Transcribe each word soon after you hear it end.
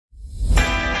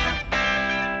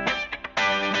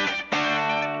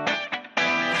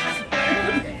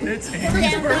It's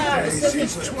Amy's birthday.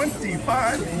 She's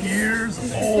 25 years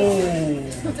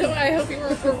old. So I hope you were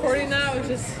recording that. I was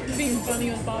just being funny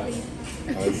with Bobby.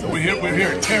 So we're here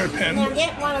at Terrapin. Now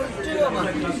get one of two of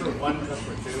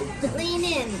them. Lean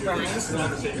in, Bryce.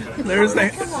 There's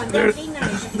the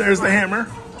there's the hammer.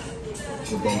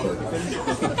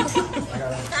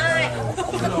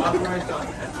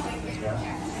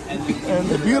 And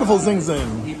the beautiful Zing Zing.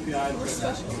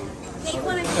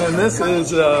 And this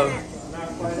is a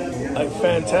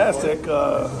fantastic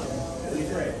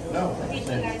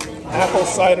apple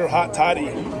cider hot toddy.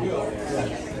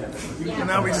 And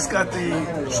now we just got the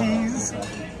cheese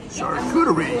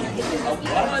charcuterie. I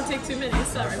don't want to take 2 minutes.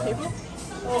 Sorry, people.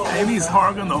 Amy's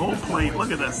hogging the whole plate.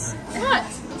 Look at this. What?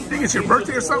 Think it's your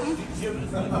birthday or something?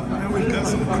 And we've got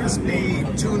some crispy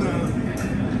tuna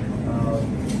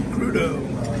crudo.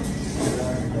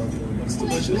 Looks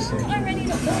delicious. We're ready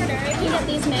to order. If you get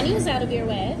these menus out of your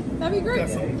way. That'd be great. Got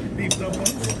some beef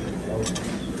dumplings.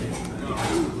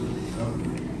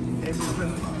 Amy's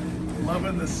been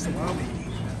loving the salami.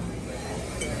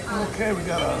 Okay, we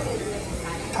got a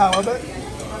halibut.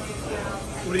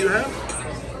 What do you have?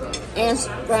 Ask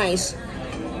Bryce.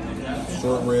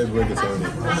 Short rib rigatoni.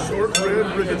 Short rib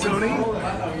rigatoni.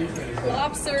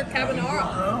 Lobster carbonara.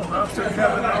 Oh, lobster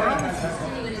carbonara.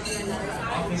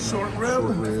 Short rib.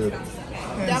 Short rib.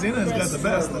 And Zena's got the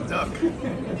best, the duck.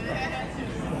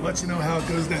 We'll let you know how it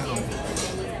goes down.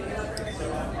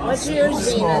 What's yours,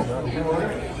 Small.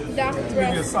 Zena? Duck Give you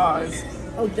a breast. size.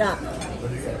 Oh, duck.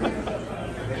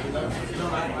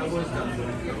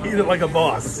 Eat it like a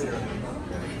boss.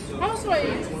 How else do I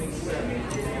eat?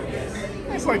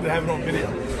 I just like to have it on video.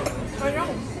 I know.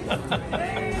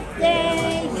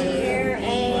 Birthday, dear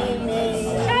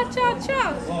Amy. Cha cha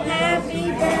cha.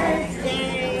 Happy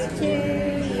birthday to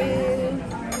you.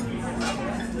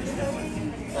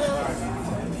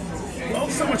 Well,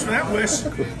 so much for that wish.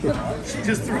 She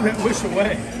just threw that wish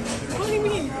away. What do you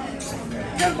mean? You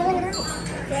gotta blow it out.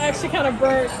 It actually kind of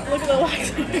burnt. Look at the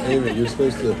wax. Amy, you're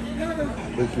supposed to lick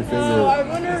your Oh,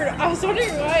 finger. I was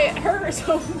wondering why it hurt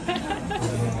so bad.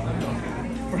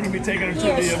 We're gonna be taking her to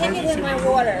Here, the stick it emergency in my room.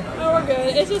 water. Oh, we're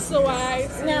good. It's just the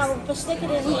wax. No, but stick it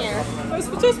in here. It was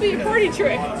supposed to be a party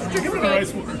trick. Stick it in the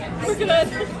rice water. We're good.